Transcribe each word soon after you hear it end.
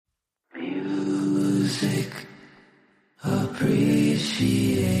Music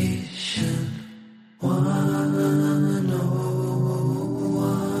Appreciation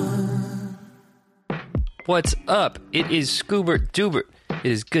 101. What's up? It is Scoobert Dubert.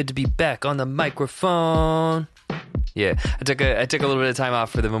 It is good to be back on the microphone. Yeah, I took a little bit of time off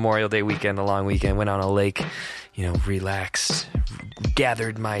for the Memorial Day weekend, the long weekend. Went on a lake, relaxed,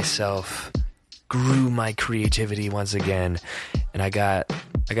 gathered myself, grew my creativity once again, and I got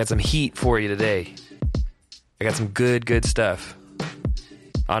some heat for you today. I got some good stuff.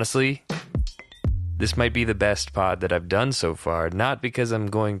 Honestly, this might be the best pod that I've done so far, not because I'm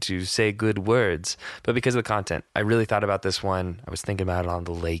going to say good words, but because of the content. I really thought about this one. I was thinking about it on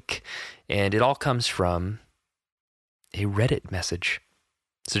the lake, and it all comes from a Reddit message.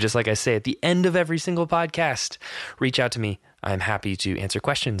 So just like I say at the end of every single podcast, reach out to me. I'm happy to answer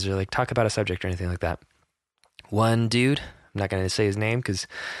questions or talk about a subject or anything like that. One dude, I'm not going to say his name because,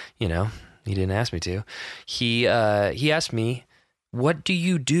 he didn't ask me to. He asked me, what do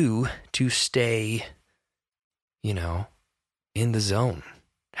you do to stay, in the zone?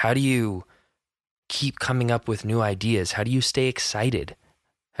 How do you keep coming up with new ideas? How do you stay excited?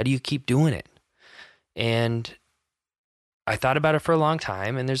 How do you keep doing it? And I thought about it for a long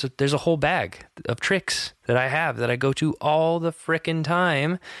time, and there's a whole bag of tricks that I have that I go to all the frickin'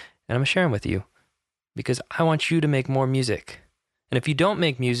 time, and I'm sharing with you because I want you to make more music. And if you don't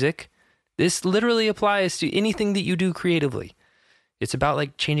make music, this literally applies to anything that you do creatively. It's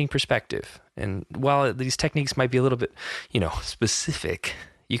about changing perspective. And while these techniques might be a little bit, specific,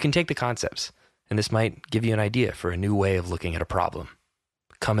 you can take the concepts, and this might give you an idea for a new way of looking at a problem,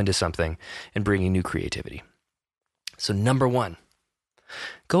 come into something and bringing new creativity. So number one,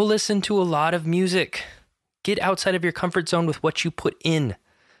 go listen to a lot of music. Get outside of your comfort zone with what you put in.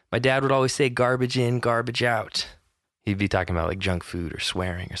 My dad would always say garbage in, garbage out. He'd be talking about junk food or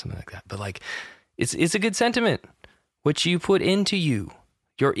swearing or something like that. But it's a good sentiment. What you put into you,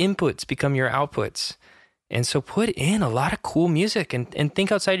 your inputs become your outputs. And so put in a lot of cool music and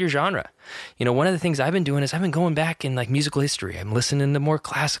think outside your genre. One of the things I've been doing is I've been going back in musical history. I'm listening to more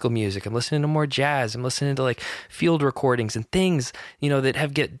classical music. I'm listening to more jazz. I'm listening to field recordings and things,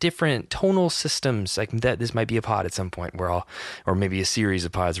 that get different tonal systems. That this might be a pod at some point or maybe a series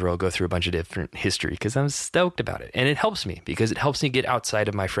of pods where I'll go through a bunch of different history because I'm stoked about it. And it helps me because it helps me get outside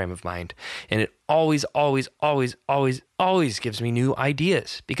of my frame of mind. And it always gives me new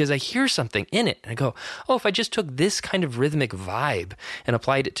ideas because I hear something in it and I go, oh, if I just took this kind of rhythmic vibe and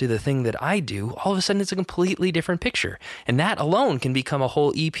applied it to the thing that I do, all of a sudden it's a completely different picture. And that alone can become a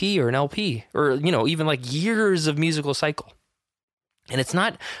whole EP or an LP or, even years of musical cycle. And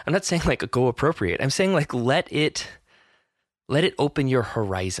I'm not saying go appropriate. I'm saying let it open your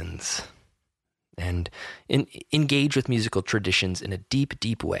horizons and engage with musical traditions in a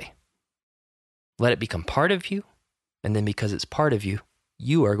deep way. Let it become part of you. And then because it's part of you,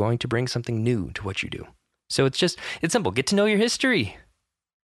 you are going to bring something new to what you do. So it's simple. Get to know your history.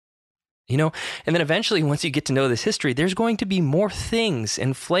 And then eventually, once you get to know this history, there's going to be more things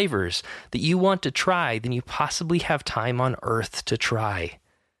and flavors that you want to try than you possibly have time on earth to try.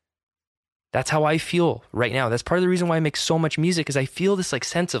 That's how I feel right now. That's part of the reason why I make so much music is I feel this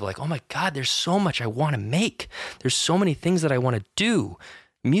sense of oh my God, there's so much I want to make. There's so many things that I want to do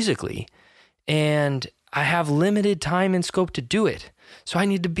musically. And I have limited time and scope to do it. So I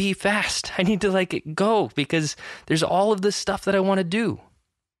need to be fast. I need to go because there's all of this stuff that I want to do.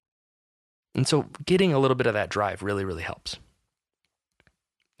 And so getting a little bit of that drive really, really helps.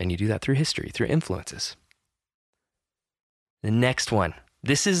 And you do that through history, through influences. The next one.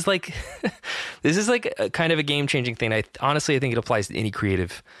 This is a kind of a game-changing thing. I think it applies to any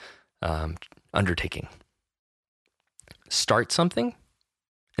creative undertaking. Start something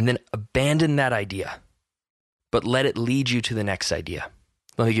and then abandon that idea, but let it lead you to the next idea.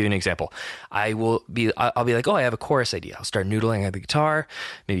 Let me give you an example. I'll be oh, I have a chorus idea. I'll start noodling on the guitar,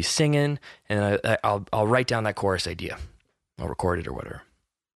 maybe singing, and I'll write down that chorus idea. I'll record it or whatever.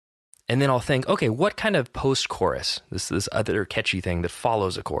 And then I'll think, okay, what kind of post-chorus, this other catchy thing that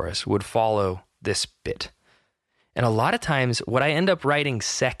follows a chorus, would follow this bit? And a lot of times, what I end up writing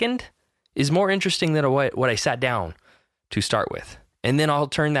second is more interesting than what I sat down to start with. And then I'll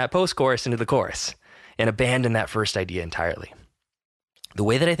turn that post-chorus into the chorus and abandon that first idea entirely. The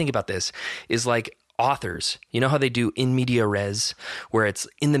way that I think about this is authors. You know how they do in media res, where it's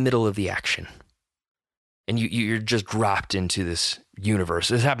in the middle of the action. And you're just dropped into this universe.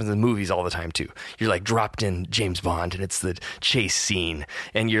 This happens in movies all the time too. You're like dropped in James Bond and it's the chase scene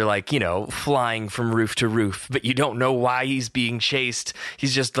and you're like, flying from roof to roof, but you don't know why he's being chased.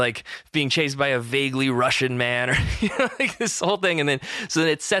 He's just like being chased by a vaguely Russian man or like this whole thing. And then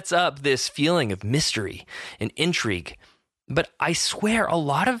it sets up this feeling of mystery and intrigue. But I swear a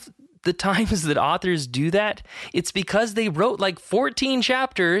lot of the times that authors do that, it's because they wrote like 14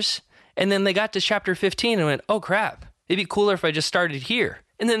 chapters and then they got to chapter 15 and went, oh crap, it'd be cooler if I just started here,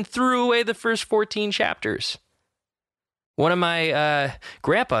 and then threw away the first 14 chapters. One of my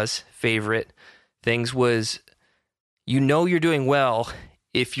grandpa's favorite things was, you're doing well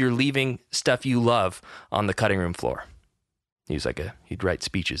if you're leaving stuff you love on the cutting room floor. He'd write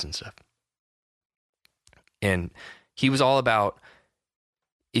speeches and stuff. And he was all about,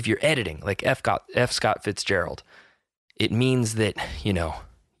 if you're editing, like F. Scott Fitzgerald, it means that,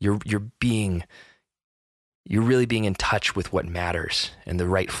 you're really being in touch with what matters and the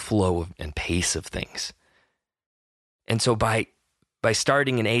right flow and pace of things. And so by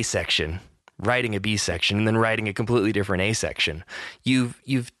starting an A section, writing a B section, and then writing a completely different A section,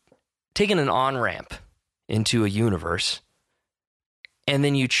 you've taken an on-ramp into a universe, and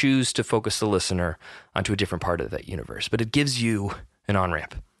then you choose to focus the listener onto a different part of that universe. But it gives you an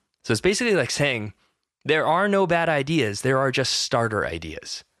on-ramp. So it's basically like saying, there are no bad ideas, there are just starter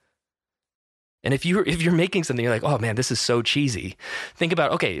ideas. And if you're making something, you're like, oh man, this is so cheesy. Think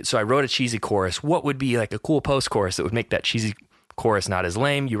about, okay, so I wrote a cheesy chorus. What would be like a cool post-chorus that would make that cheesy chorus not as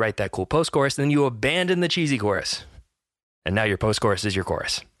lame? You write that cool post-chorus, then you abandon the cheesy chorus. And now your post-chorus is your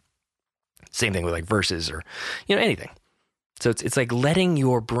chorus. Same thing with like verses or, anything. So it's like letting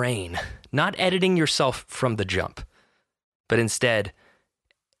your brain, not editing yourself from the jump, but instead,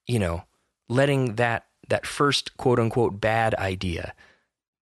 letting that first quote unquote bad idea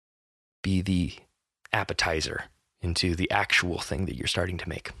be the appetizer into the actual thing that you're starting to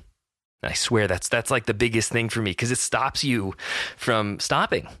make. And I swear that's like the biggest thing for me, because it stops you from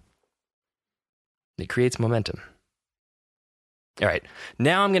stopping. It creates momentum. All right,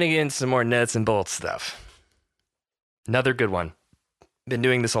 now I'm going to get into some more nuts and bolts stuff. Another good one. Been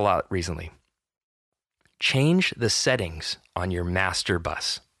doing this a lot recently. Change the settings on your master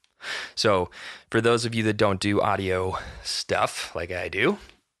bus. So for those of you that don't do audio stuff like I do,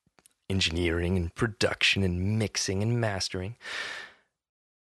 engineering and production and mixing and mastering,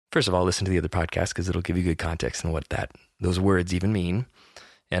 first of all, listen to the other podcast because it'll give you good context on what those words even mean.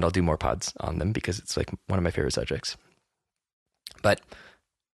 And I'll do more pods on them because it's like one of my favorite subjects. But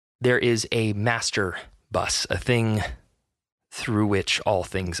there is a master bus, a thing through which all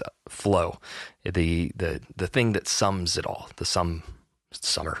things flow. The thing that sums it all, the sum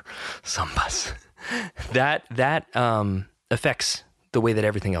bus. that affects the way that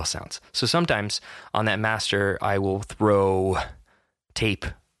everything else sounds. So sometimes on that master, I will throw tape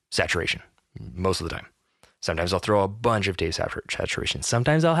saturation most of the time. Sometimes I'll throw a bunch of tape saturation.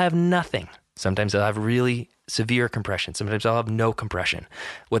 Sometimes I'll have nothing. Sometimes I'll have really severe compression. Sometimes I'll have no compression.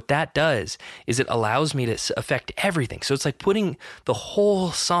 What that does is it allows me to affect everything. So it's like putting the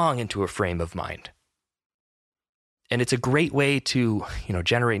whole song into a frame of mind. And it's a great way to,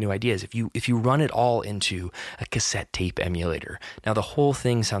 generate new ideas. If you run it all into a cassette tape emulator, now the whole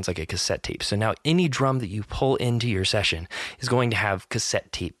thing sounds like a cassette tape. So now any drum that you pull into your session is going to have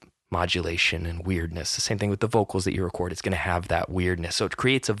cassette tape modulation and weirdness. The same thing with the vocals that you record. It's going to have that weirdness. So it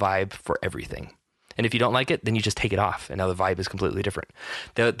creates a vibe for everything. And if you don't like it, then you just take it off. And now the vibe is completely different.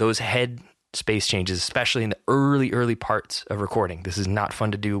 Those head space changes, especially in the early parts of recording. This is not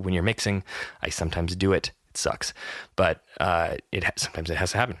fun to do when you're mixing. I sometimes do it. It sucks, but sometimes it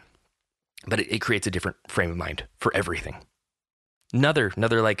has to happen. But it creates a different frame of mind for everything. Another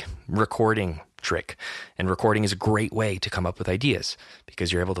like recording trick, and recording is a great way to come up with ideas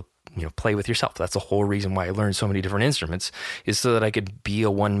because you're able to play with yourself. That's the whole reason why I learned so many different instruments, is so that I could be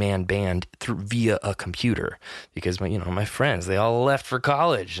a one-man band via a computer. Because my friends, they all left for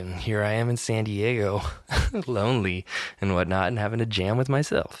college, and here I am in San Diego, lonely and whatnot, and having to jam with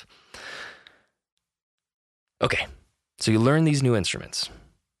myself. Okay, so you learn these new instruments.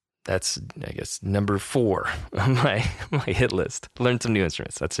 That's, I guess, number 4 on my hit list. Learn some new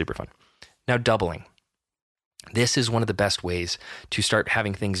instruments. That's super fun. Now, doubling. This is one of the best ways to start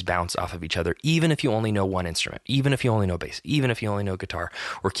having things bounce off of each other, even if you only know one instrument, even if you only know bass, even if you only know guitar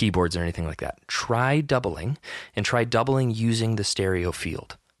or keyboards or anything like that. Try doubling, and try doubling using the stereo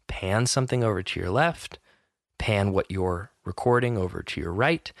field. Pan something over to your left, pan what you're recording over to your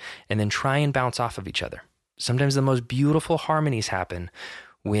right, and then try and bounce off of each other. Sometimes the most beautiful harmonies happen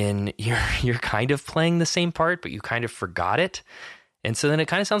when you're kind of playing the same part, but you kind of forgot it. And so then it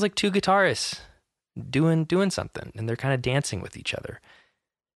kind of sounds like two guitarists doing something, and they're kind of dancing with each other.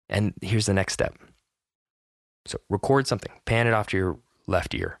 And here's the next step. So record something, pan it off to your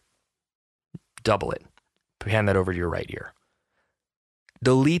left ear, double it, pan that over to your right ear.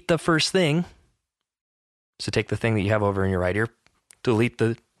 Delete the first thing. So take the thing that you have over in your right ear, delete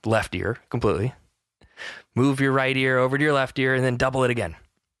the left ear completely, move your right ear over to your left ear, and then double it again.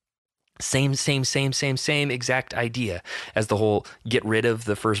 Same exact idea as the whole get rid of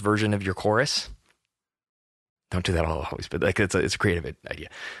the first version of your chorus. Don't do that always, but like it's a creative idea.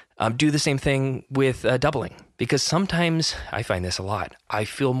 Do the same thing with doubling, because sometimes I find this a lot. I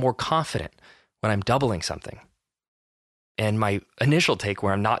feel more confident when I'm doubling something. And my initial take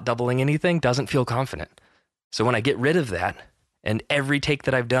where I'm not doubling anything doesn't feel confident. So when I get rid of that, and every take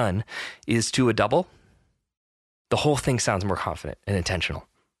that I've done is to a double, the whole thing sounds more confident and intentional.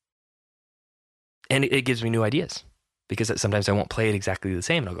 And it gives me new ideas, because sometimes I won't play it exactly the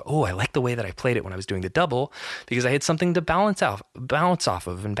same. And I'll go, oh, I like the way that I played it when I was doing the double, because I had something to balance off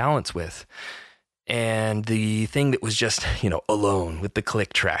of and balance with. And the thing that was just, alone with the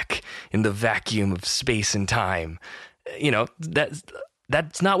click track in the vacuum of space and time,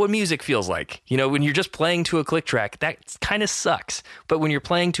 that's not what music feels like. When you're just playing to a click track, that kind of sucks. But when you're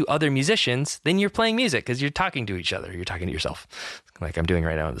playing to other musicians, then you're playing music because you're talking to each other. You're talking to yourself, like I'm doing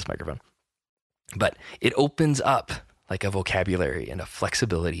right now on this microphone. But it opens up like a vocabulary and a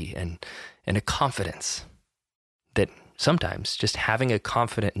flexibility and a confidence that sometimes just having a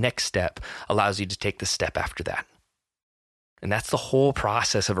confident next step allows you to take the step after that. And that's the whole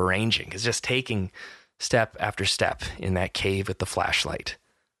process of arranging, is just taking step after step in that cave with the flashlight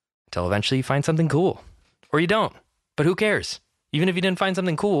until eventually you find something cool. Or you don't, but who cares? Even if you didn't find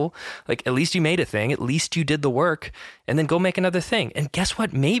something cool, like at least you made a thing, at least you did the work, and then go make another thing. And guess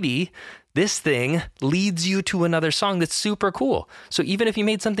what? Maybe this thing leads you to another song that's super cool. So even if you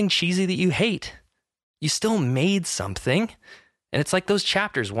made something cheesy that you hate, you still made something. And it's like those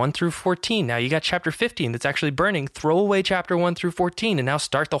chapters 1 through 14. Now you got chapter 15 that's actually burning. Throw away chapter 1 through 14 and now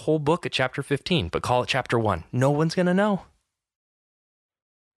start the whole book at chapter 15, but call it chapter 1. No one's going to know.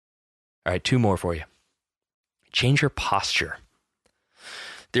 All right, 2 more for you. Change your posture.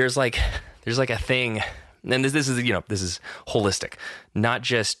 There's like a thing, and this is holistic. Not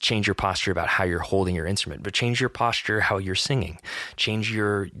just change your posture about how you're holding your instrument, but change your posture how you're singing. Change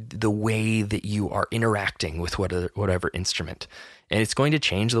the way that you are interacting with whatever instrument, and it's going to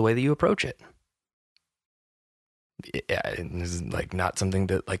change the way that you approach it. This is like not something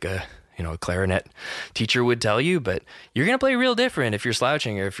that like a clarinet teacher would tell you, but you're going to play real different if you're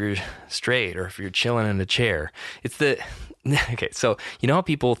slouching or if you're straight or if you're chilling in a chair. Okay, so how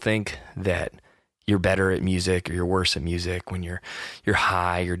people think that you're better at music or you're worse at music when you're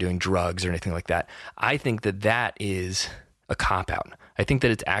high, you're doing drugs or anything like that. I think that is a cop-out. I think that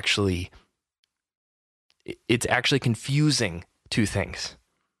it's actually confusing 2 things.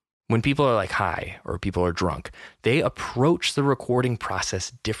 When people are like high or people are drunk, they approach the recording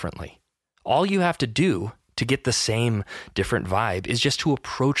process differently. All you have to do to get the same different vibe is just to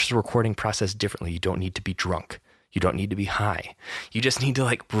approach the recording process differently. You don't need to be drunk. You don't need to be high. You just need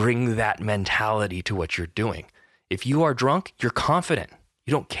to bring that mentality to what you're doing. If you are drunk, you're confident.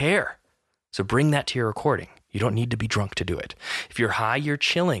 You don't care. So bring that to your recording. You don't need to be drunk to do it. If you're high, you're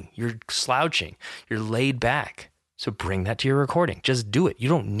chilling, you're slouching, you're laid back. So bring that to your recording. Just do it. You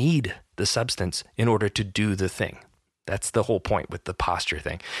don't need the substance in order to do the thing. That's the whole point with the posture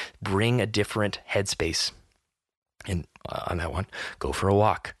thing. Bring a different headspace. And on that one, go for a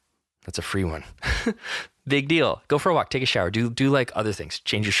walk. That's a free one. Big deal. Go for a walk, take a shower, do like other things.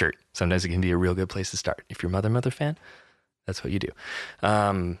 Change your shirt. Sometimes it can be a real good place to start. If you're Mother fan, that's what you do.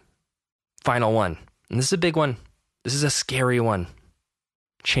 Final one. And this is a big one. This is a scary one.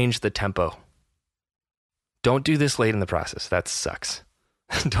 Change the tempo. Don't do this late in the process. That sucks.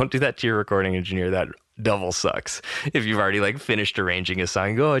 Don't do that to your recording engineer. That double sucks. If you've already finished arranging a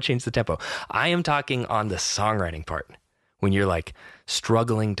song, go change the tempo. I am talking on the songwriting part. When you're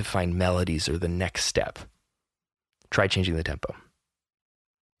struggling to find melodies or the next step, try changing the tempo.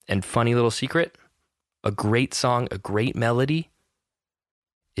 And funny little secret, a great song, a great melody,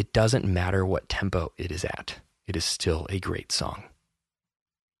 it doesn't matter what tempo it is at. It is still a great song.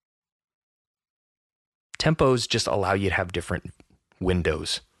 Tempos just allow you to have different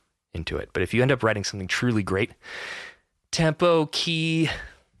windows into it. But if you end up writing something truly great, tempo, key,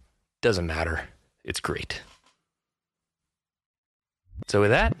 doesn't matter. It's great. So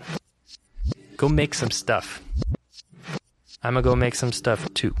with that, go make some stuff. I'm going to go make some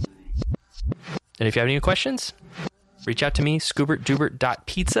stuff too. And if you have any questions, reach out to me,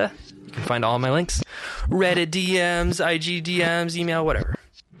 scoobertdubert.pizza. You can find all my links. Reddit DMs, IG DMs, email, whatever.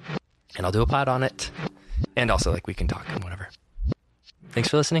 and I'll do a pod on it. And also, like, we can talk and whatever. Thanks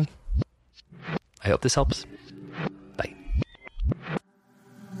for listening. I hope this helps.